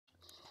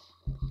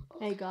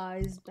Hey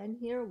guys, Ben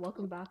here,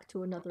 welcome back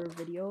to another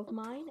video of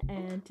mine,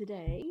 and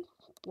today,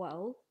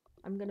 well,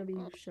 I'm gonna be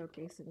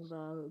showcasing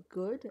the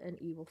good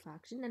and evil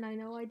faction, and I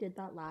know I did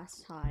that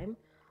last time,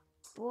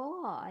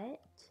 but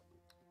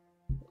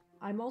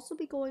I'm also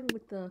be going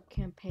with the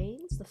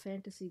campaigns, the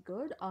fantasy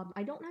good.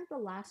 I don't have the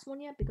last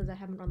one yet because I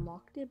haven't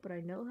unlocked it, but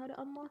I know how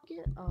to unlock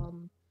it.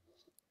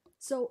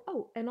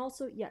 And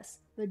also, yes,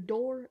 the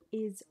door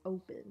is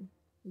open.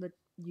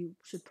 You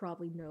should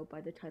probably know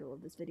by the title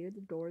of this video, the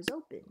door is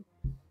open.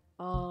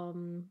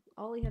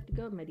 All you have to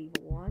go,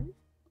 Medieval 1.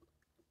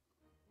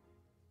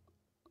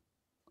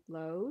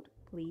 Load,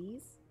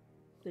 please.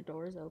 The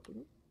door is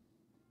open.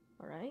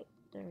 Alright,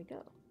 there we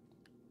go.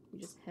 You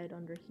just head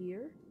under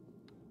here.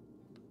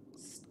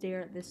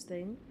 Stare at this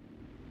thing.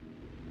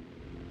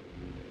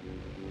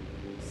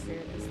 Stare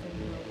at this thing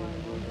for a while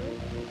longer.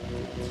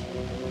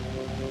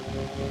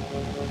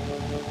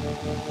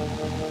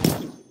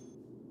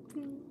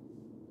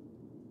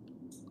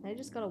 I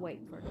just gotta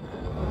wait for it.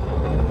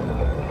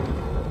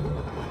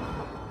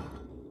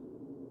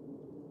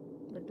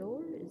 The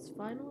door is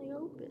finally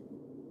open.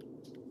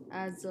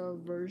 As of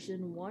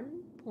version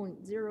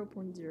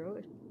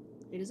 1.0.0,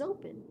 it is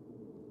open.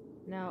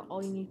 Now,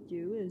 all you need to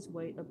do is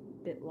wait a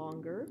bit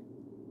longer.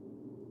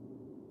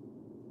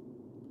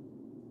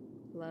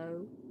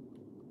 Hello?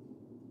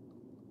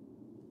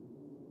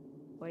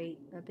 Wait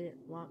a bit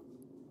long.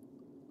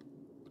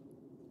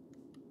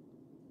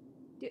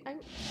 Dude,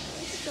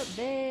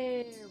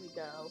 there we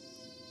go.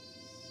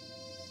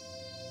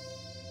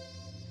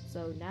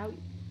 So now,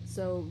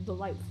 the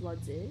light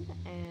floods in,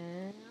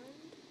 and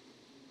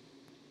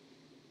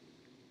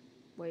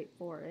wait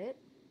for it.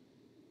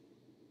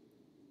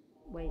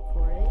 Wait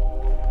for it.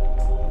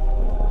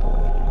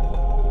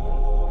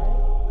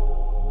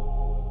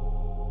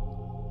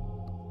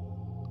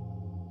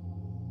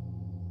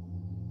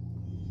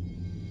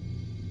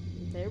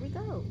 There we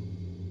go.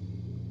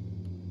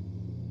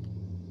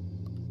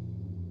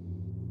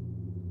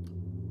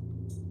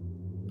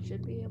 We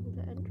should be able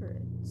to enter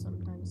it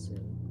sometime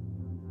soon.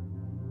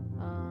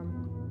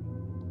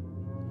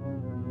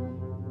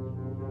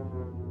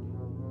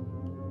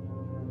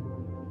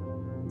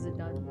 Is it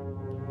done?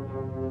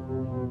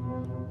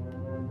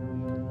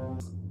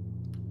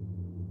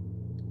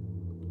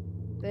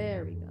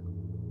 There we go.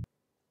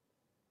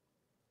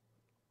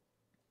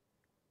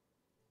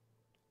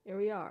 Here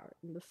we are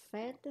in the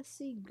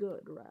fantasy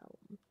good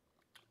realm.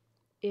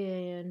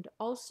 And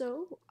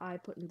also, I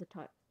put in the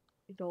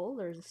title,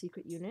 there's a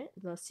secret unit.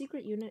 The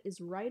secret unit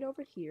is right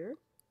over here.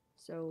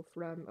 So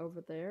from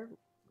over there,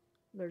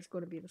 there's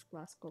going to be this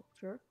glass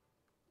sculpture.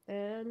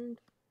 And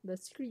the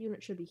secret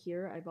unit should be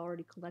here. I've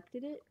already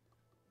collected it.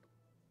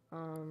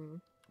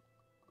 And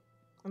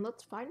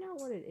let's find out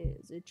what it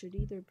is. It should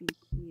either be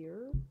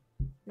here.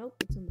 Nope,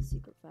 it's in the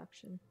secret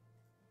faction.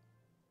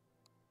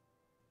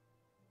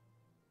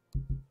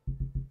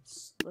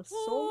 The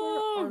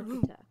Solar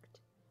Architect.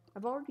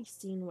 I've already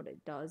seen what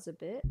it does a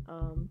bit,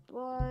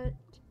 but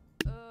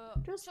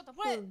just for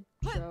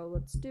show,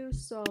 let's do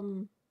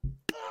some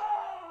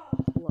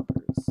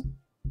clubbers.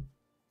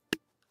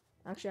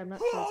 Actually, I'm not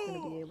sure it's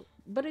gonna be able,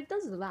 but it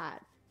does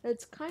that.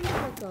 It's kind of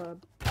like a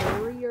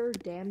barrier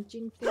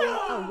damaging thing.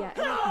 Oh yeah,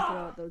 and I can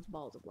throw out those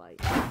balls of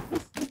light.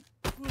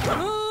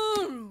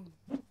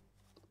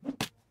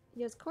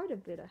 He has quite a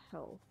bit of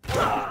health.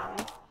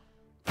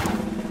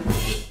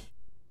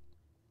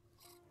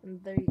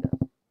 And there you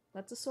go.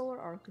 That's a Solar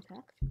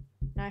Architect.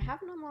 Now I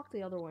haven't unlocked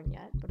the other one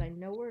yet, but I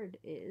know where it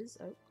is.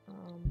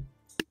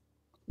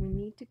 We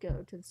need to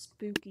go to the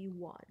Spooky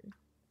One,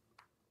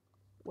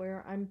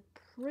 where I'm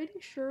pretty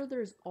sure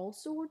there's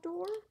also a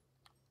door.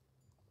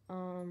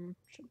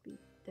 Should be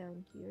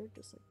down here,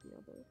 just like the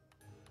other.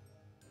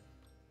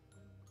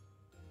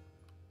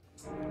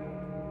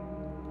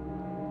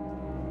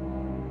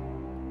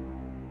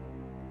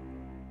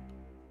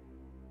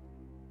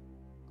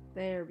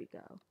 There we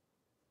go.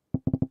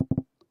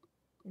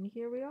 And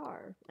here we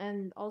are.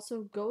 And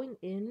also going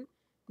in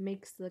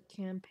makes the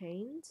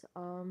campaigns,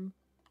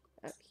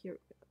 here,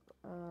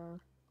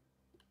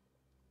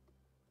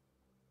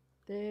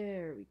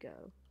 there we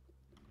go.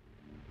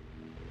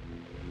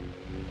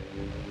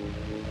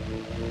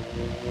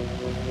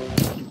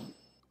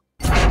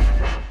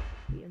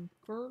 The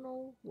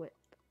Infernal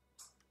Whip.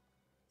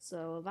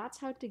 So that's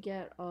how to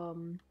get,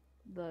 to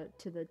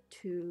the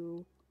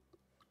 2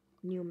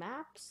 new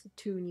maps,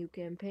 2 new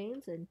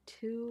campaigns, and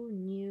 2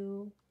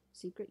 new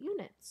secret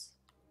units.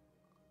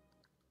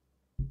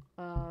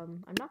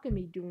 I'm not going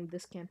to be doing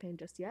this campaign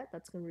just yet,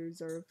 that's going to be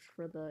reserved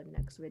for the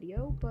next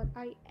video, but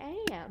I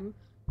am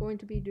going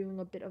to be doing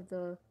a bit of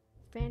the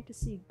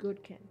fantasy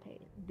good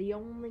campaign. The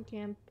only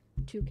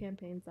 2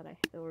 campaigns that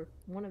or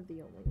one of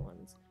the only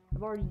ones.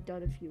 I've already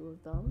done a few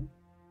of them.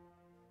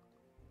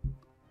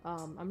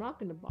 I'm not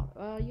going to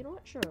bother, you know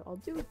what, sure,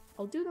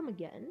 I'll do them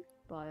again,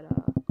 but,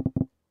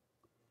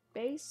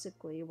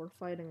 basically, we're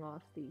fighting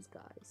off these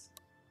guys.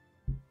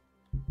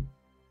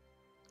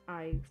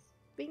 I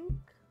think,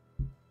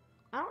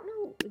 I don't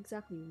know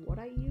exactly what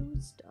I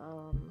used,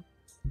 oh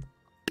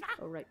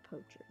right,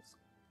 poachers.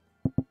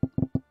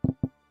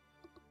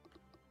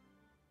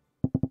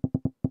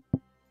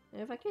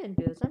 If I can't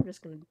do this, I'm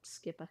just gonna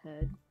skip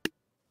ahead.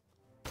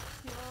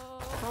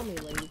 Call me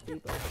lazy,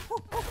 but...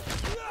 Nope,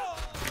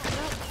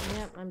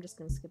 yep, I'm just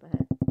gonna skip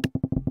ahead.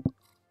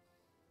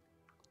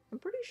 I'm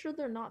pretty sure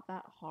they're not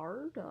that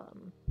hard,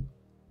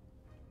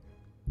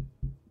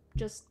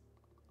 just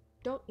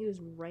don't use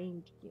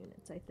ranged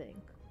units, I think.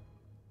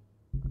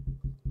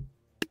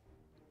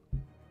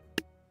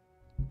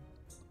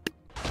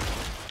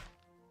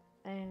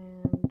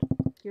 And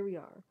here we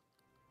are.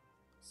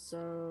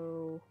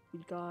 So we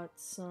got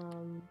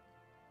some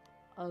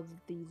of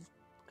these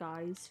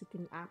guys who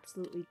can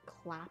absolutely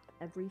clap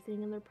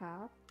everything in their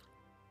path.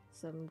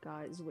 Some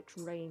guys which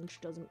range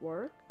doesn't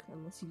work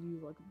unless you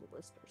use like a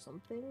ballista or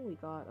something. We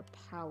got a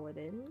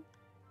paladin.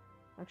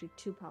 Actually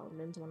 2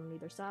 paladins, one on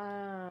either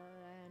side,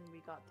 and we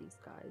got these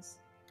guys.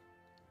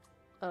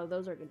 Oh,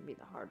 those are gonna be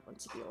the hard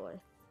ones to deal with.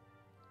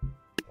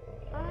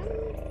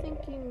 I'm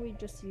thinking we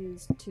just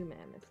use 2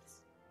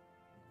 mammoths.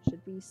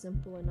 Should be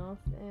simple enough,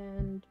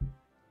 and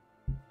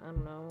I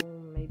don't know,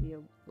 maybe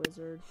a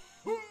wizard.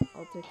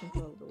 I'll take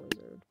control of the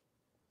wizard.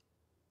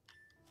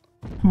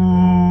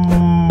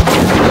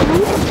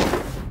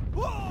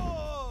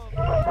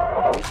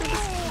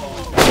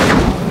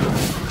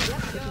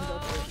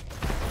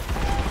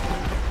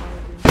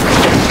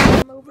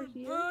 Come over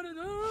here. Not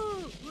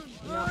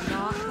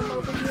come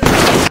over here.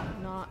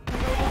 Not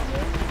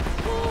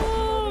come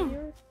over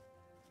here.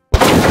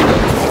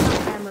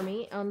 Hammer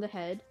me on the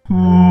head. I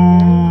would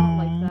very not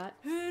like that.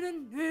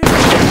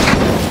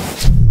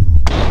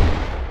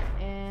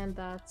 And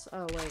that's...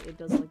 oh wait, it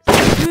does like...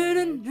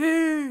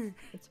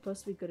 it's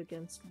supposed to be good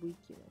against weak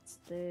units.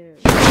 There.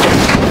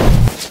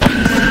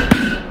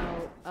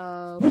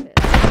 Oh, okay.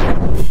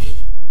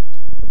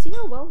 Let's see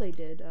how well they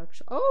did,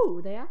 actually.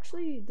 Oh, they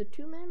actually... the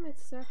 2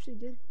 mammoths actually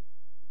did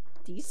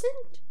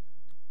decent?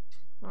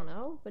 I don't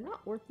know, but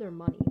not worth their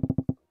money.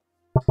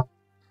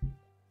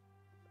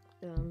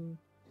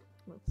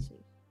 Let's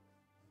see.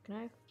 Can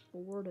I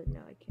afford it?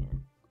 No, I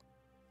can't.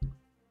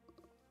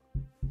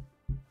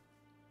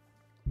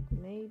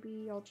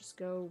 Maybe I'll just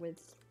go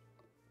with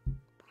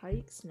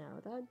pikes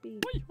now. That'd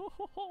be...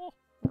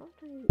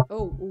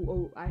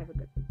 oh, I have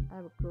a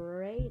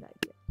great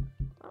idea.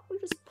 Why don't we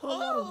just put a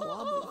lot of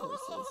wobbly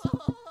horses?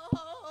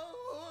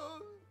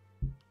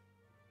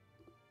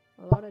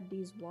 A lot of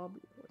these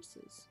wobbly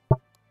horses.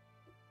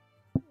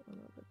 One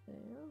over there.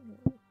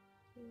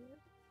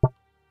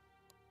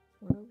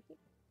 One over here.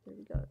 There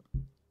we go.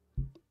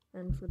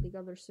 And for the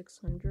other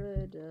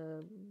 600,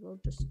 we'll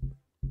just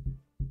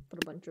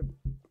put a bunch of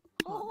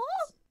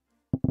hobbits.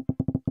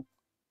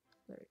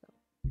 There we go.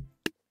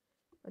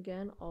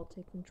 Again, I'll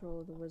take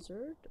control of the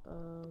wizard.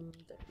 There we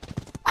go.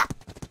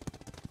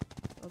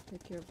 I'll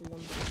take care of the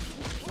one.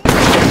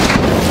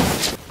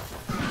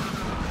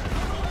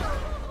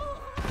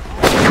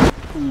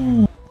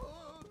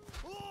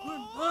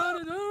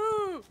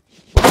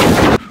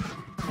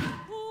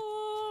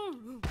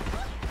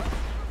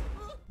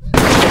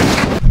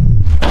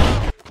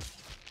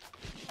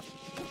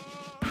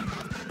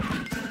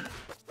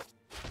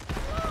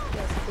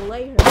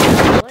 Slay her.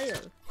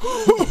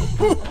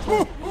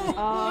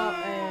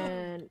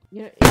 And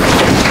you know,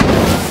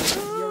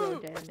 0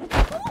 damage.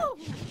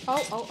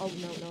 Oh,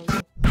 no.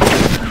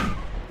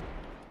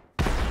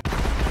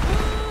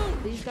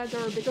 These guys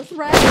are a bigger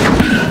threat.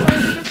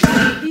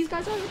 These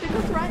guys are a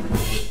bigger threat.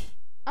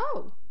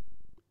 Oh.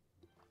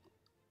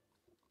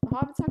 The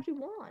hobbits actually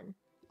won.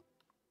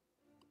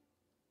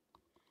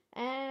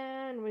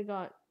 And we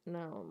got...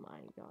 no,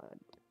 my god.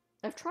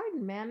 I've tried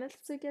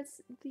mammoths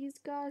against these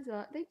guys.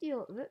 They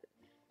deal...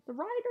 the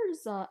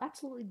riders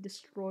absolutely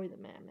destroy the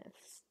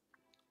mammoths.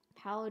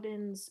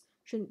 Paladins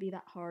shouldn't be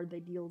that hard.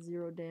 They deal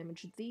 0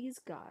 damage. These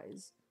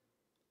guys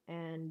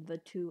and the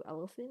 2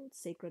 elephants,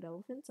 sacred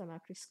elephants, I'm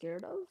actually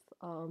scared of.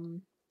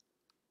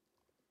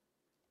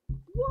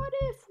 What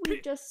if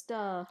we just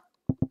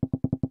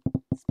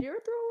spear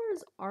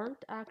throwers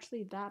aren't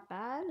actually that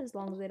bad as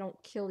long as they don't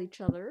kill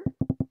each other.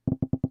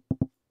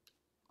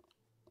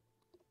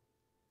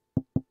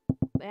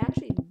 They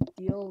actually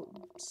deal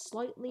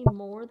slightly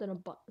more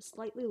than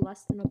slightly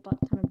less than a butt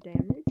ton of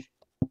damage.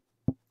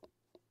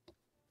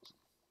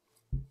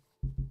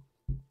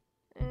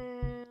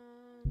 And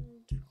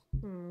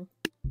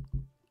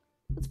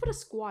let's put a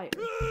squire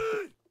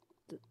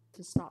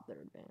to stop their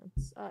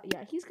advance.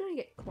 Yeah, he's gonna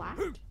get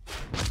clapped.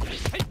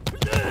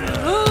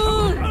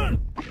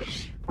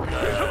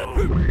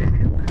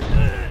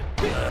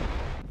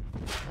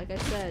 Like I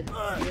said,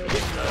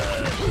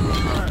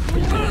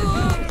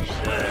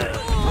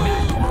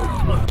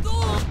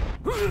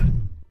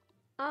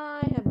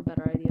 I have a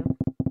better idea.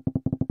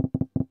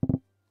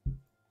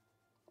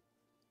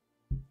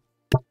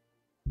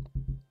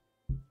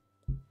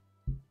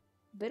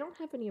 They don't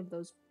have any of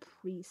those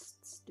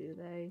priests, do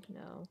they?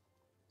 No.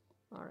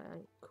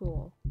 Alright,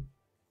 cool.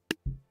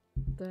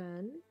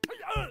 Then...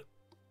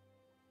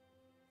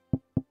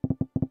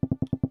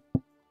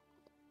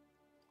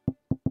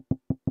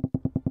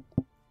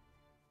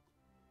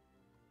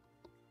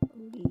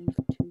 leave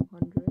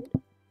 200.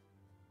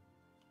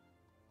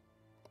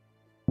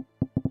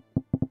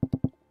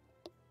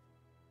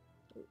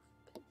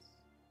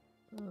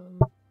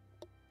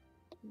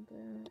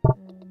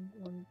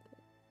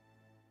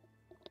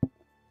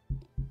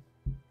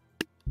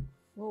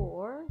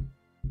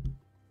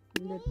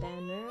 Le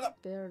Banner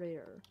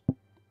Barrier.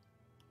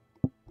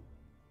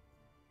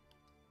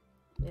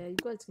 Yeah, you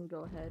guys can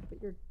go ahead,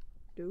 but you're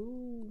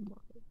doomed.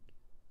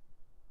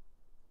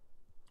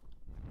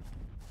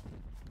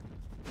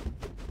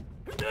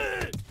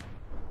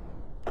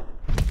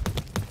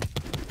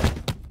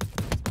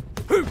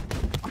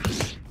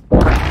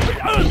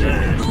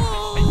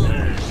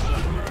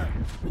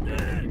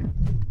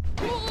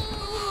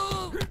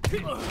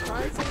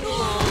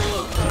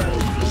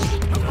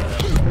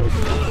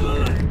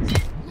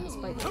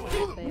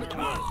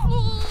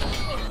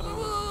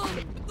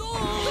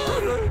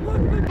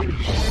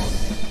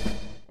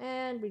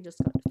 And we just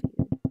got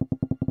defeated.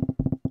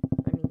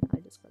 I mean, I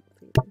just got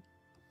defeated.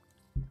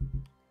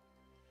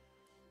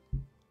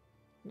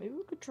 Maybe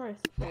we could try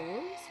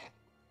Thors?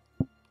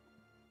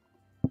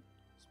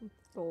 Some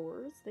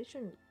Thors? They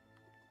shouldn't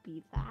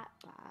be that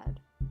bad.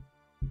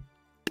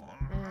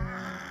 And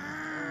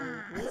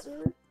a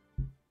wizard?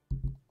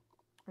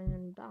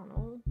 And I don't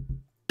know.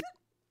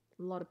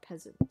 A lot of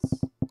peasants.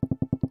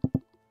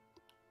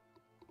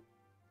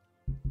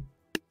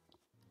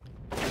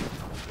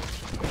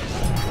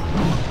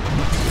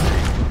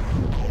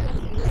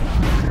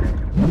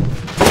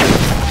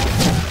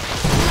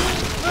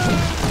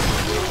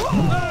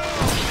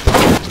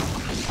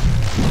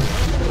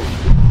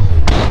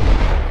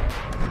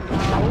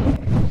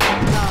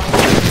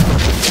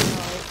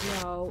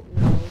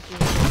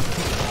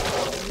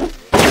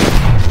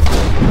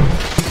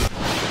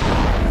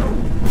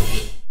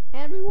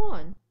 And we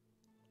won.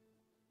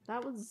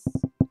 That was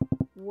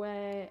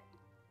way.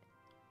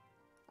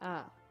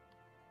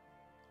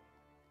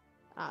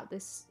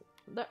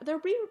 They're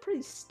being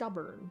pretty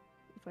stubborn,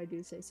 if I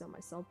do say so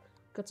myself.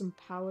 Got some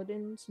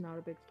paladins, not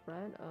a big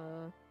threat.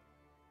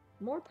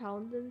 More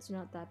paladins,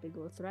 not that big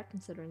of a threat,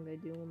 considering they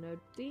dual node.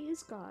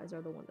 These guys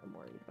are the ones I'm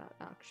worried about,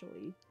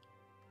 actually.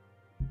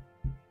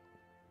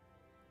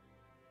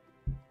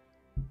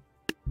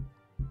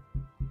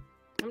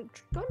 I'm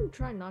going to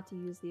try not to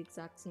use the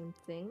exact same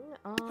thing.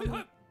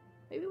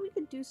 Maybe we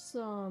could do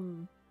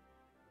some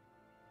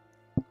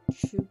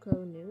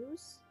Shuko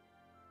news.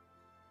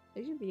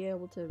 They should be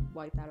able to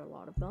wipe out a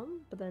lot of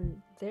them, but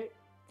then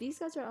these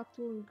guys are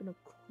absolutely gonna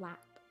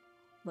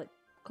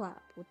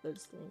clap with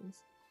those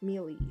things.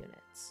 Melee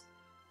units.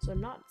 So I'm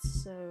not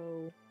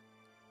so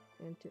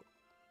into.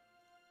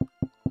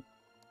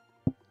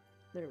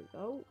 There we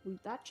go.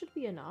 That should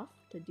be enough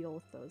to deal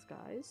with those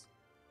guys.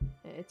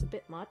 It's a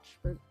bit much,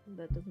 but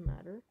that doesn't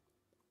matter.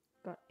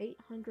 Got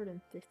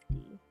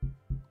 850.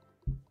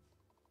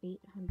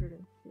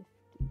 850.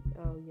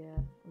 Oh yeah,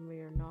 and we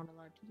are not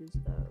allowed to use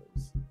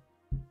those.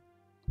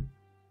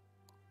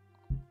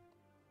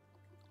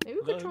 Maybe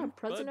we could try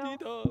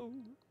President.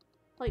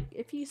 Like,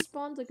 if he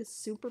spawns like a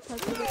super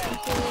peasant or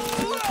something.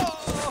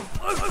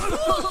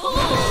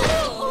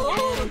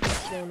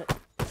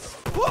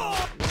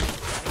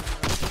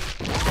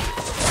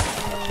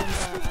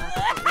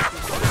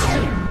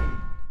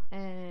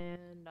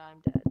 And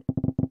I'm dead.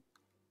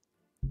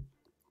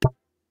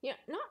 Yeah,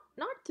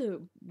 not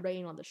to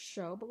rain on the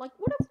show, but like,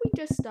 what if we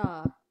just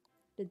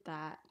did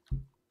that?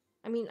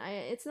 I mean,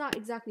 it's not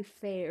exactly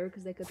fair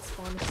because they could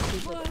spawn a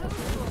super peasant.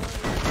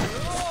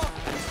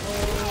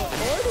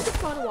 Or they could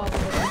spawn a Wobble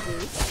with a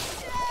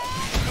Boost.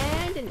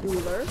 And an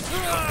Uller.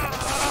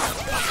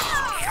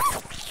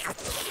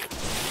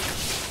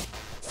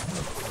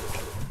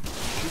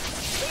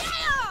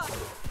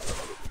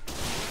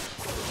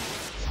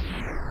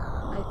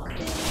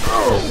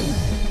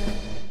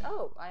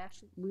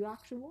 We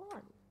actually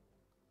won.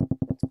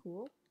 That's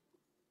cool.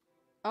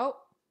 Oh.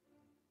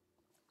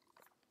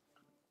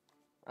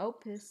 Oh,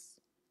 piss.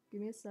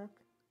 Give me a sec.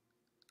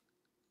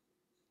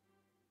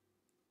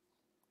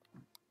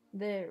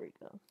 There we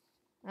go.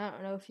 I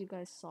don't know if you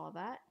guys saw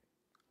that,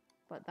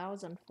 but that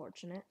was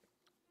unfortunate.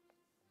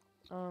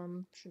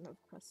 Shouldn't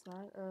have pressed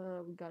that.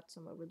 We got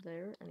some over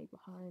there. Any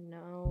behind?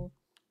 No.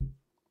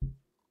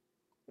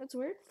 That's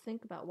weird to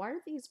think about. Why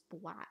are these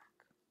black?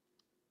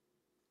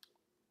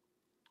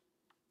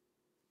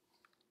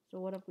 So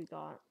what have we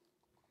got?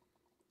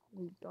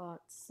 We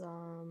got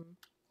some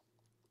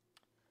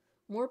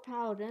more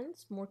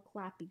paladins, more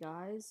clappy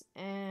guys,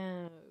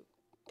 and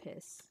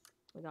piss.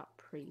 We got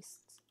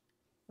priests.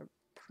 Or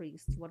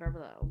priests,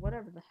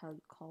 whatever the hell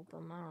you call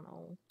them, I don't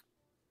know.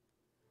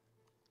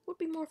 Would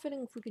be more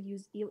fitting if we could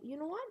use eel. You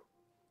know what?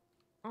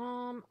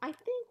 I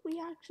think we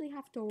actually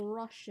have to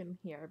rush him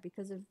here,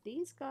 because if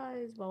these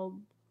guys, well,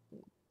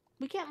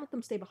 we can't let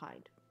them stay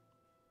behind.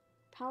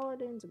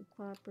 Paladins and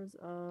clappers,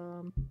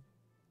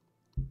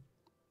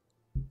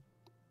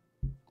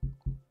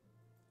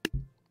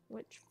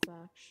 which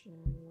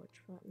faction?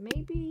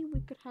 Maybe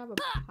we could have a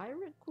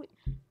pirate queen.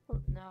 Oh,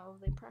 no,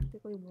 they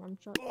practically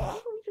one-shot. Why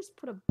don't we just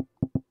put a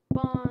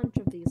bunch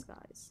of these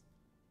guys?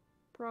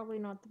 Probably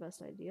not the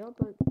best idea,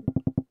 but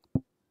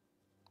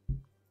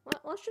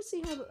let's just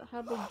see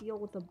how they deal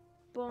with a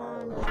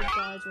bunch of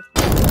guys with.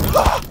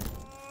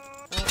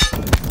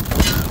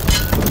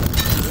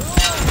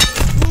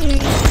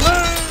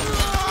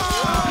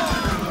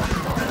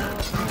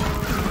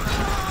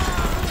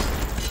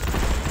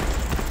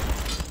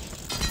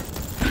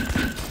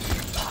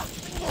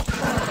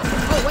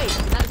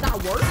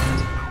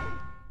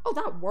 Oh,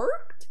 that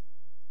worked?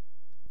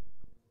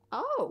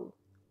 Oh.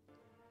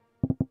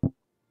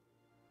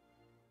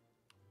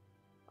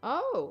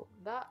 Oh,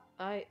 that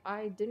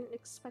I didn't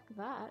expect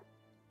that.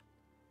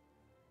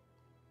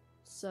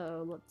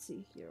 So let's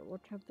see here.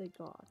 What have they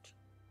got?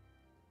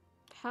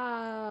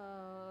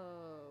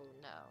 Oh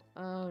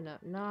no. Oh no.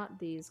 Not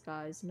these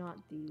guys. Not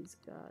these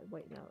guys.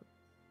 Wait, no.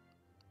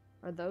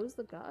 Are those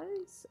the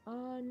guys?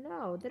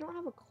 No. They don't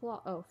have a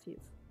claw. Oh, phew.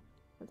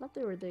 I thought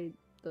they were the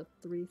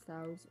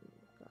 3,000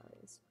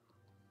 guys.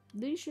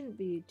 These shouldn't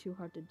be too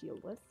hard to deal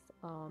with.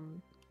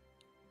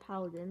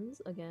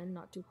 Paladins, again,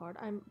 not too hard.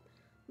 I'm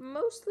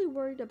mostly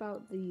worried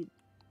about the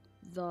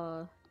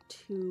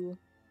two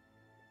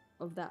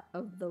of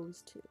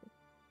those two.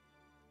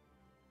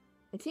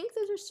 I think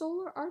those are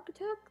solar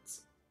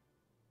architects.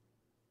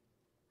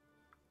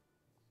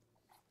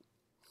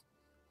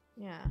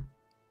 Yeah.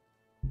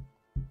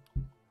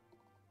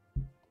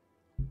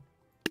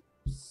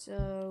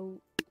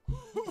 So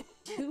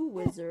 2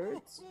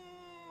 wizards,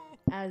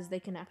 as they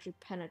can actually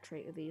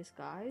penetrate these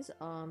guys,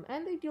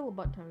 and they deal a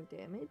butt ton of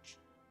damage.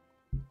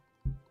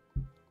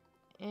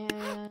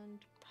 And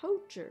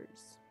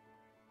poachers.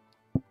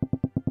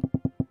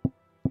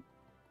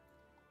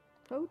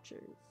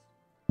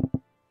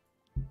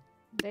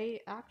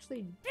 They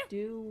actually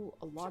do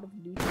a lot of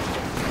new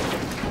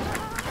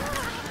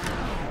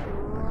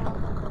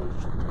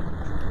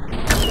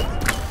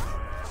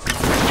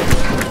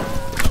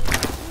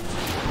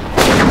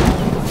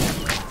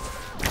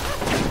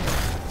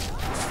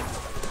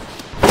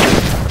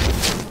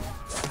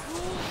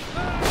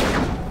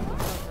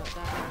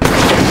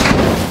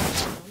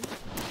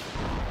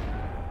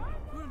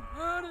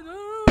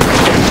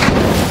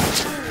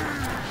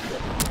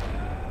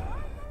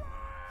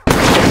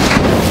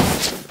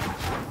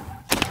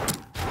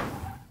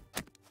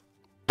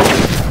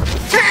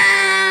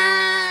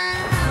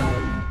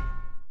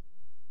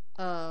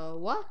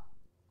what?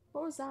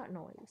 What was that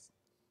noise?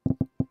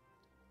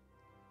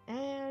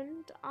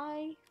 And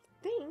I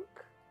think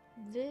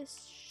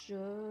this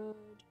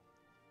should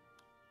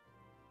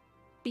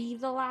be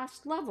the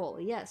last level.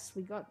 Yes,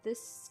 we got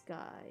this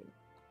guy.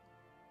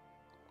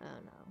 I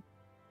don't know.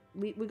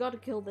 We gotta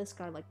kill this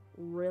guy, like,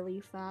 really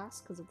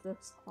fast, because if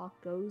this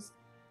clock goes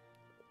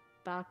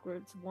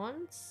backwards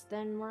once,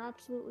 then we're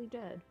absolutely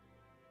dead.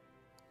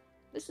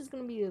 This is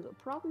gonna be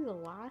probably the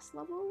last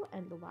level,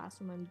 and the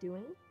last one I'm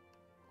doing.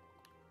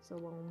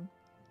 So,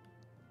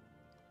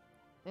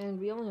 and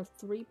we only have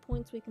 3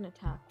 points we can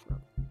attack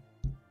from.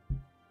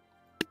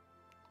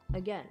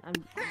 Again, I'm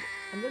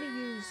gonna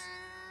use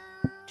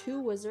 2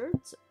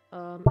 wizards.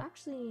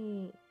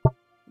 Actually,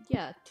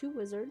 yeah, 2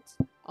 wizards.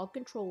 I'll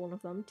control one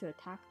of them to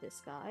attack this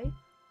guy.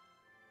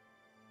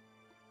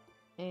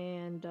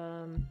 And,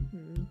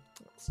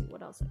 let's see,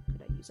 what else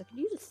could I use? I could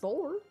use a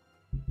Thor,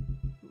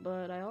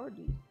 but I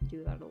already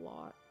do that a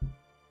lot.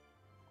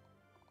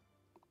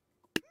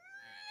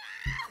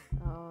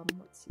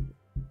 Let's see.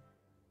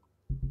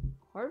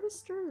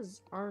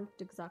 Harvesters aren't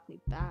exactly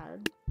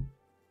bad.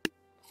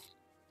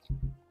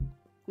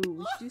 Ooh,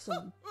 we should do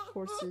some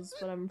horses,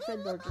 but I'm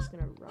afraid they're just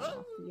gonna run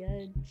off the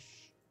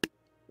edge.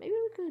 Maybe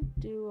we could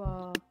do,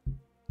 a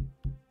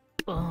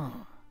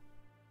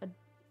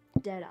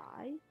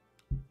Deadeye.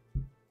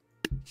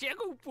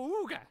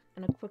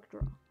 And a quick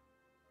draw.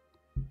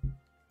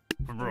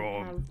 And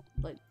have,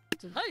 like,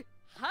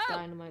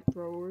 dynamite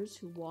throwers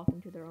who walk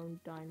into their own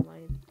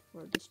dynamite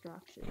for a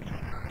distraction.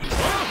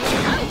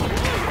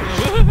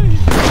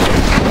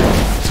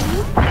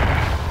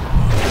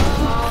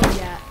 Oh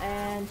yeah,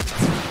 and this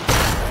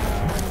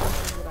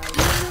is what I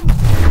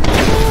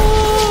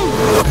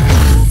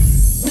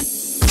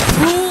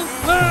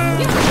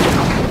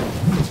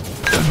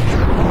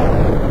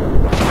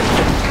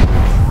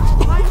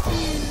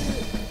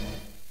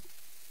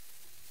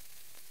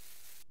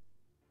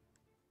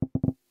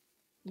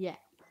Yeah.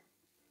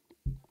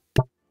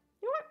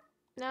 You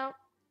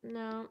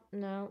know what?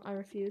 No, I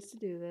refuse to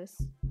do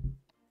this.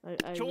 I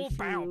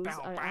refuse.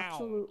 I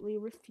absolutely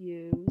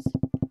refuse.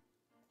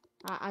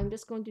 I'm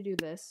just going to do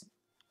this.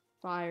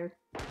 Fire.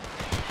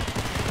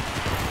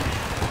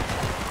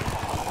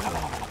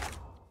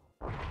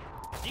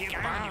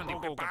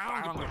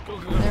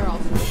 They're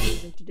also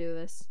refusing to do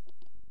this.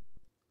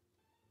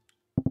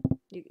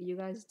 You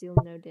guys deal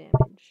no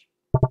damage.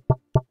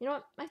 You know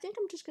what? I think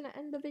I'm just gonna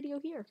end the video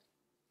here.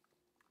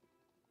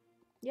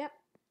 Yep.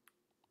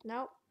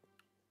 Nope.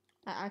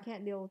 I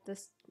can't deal with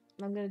this.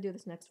 I'm gonna do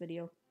this next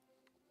video.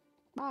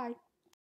 Bye.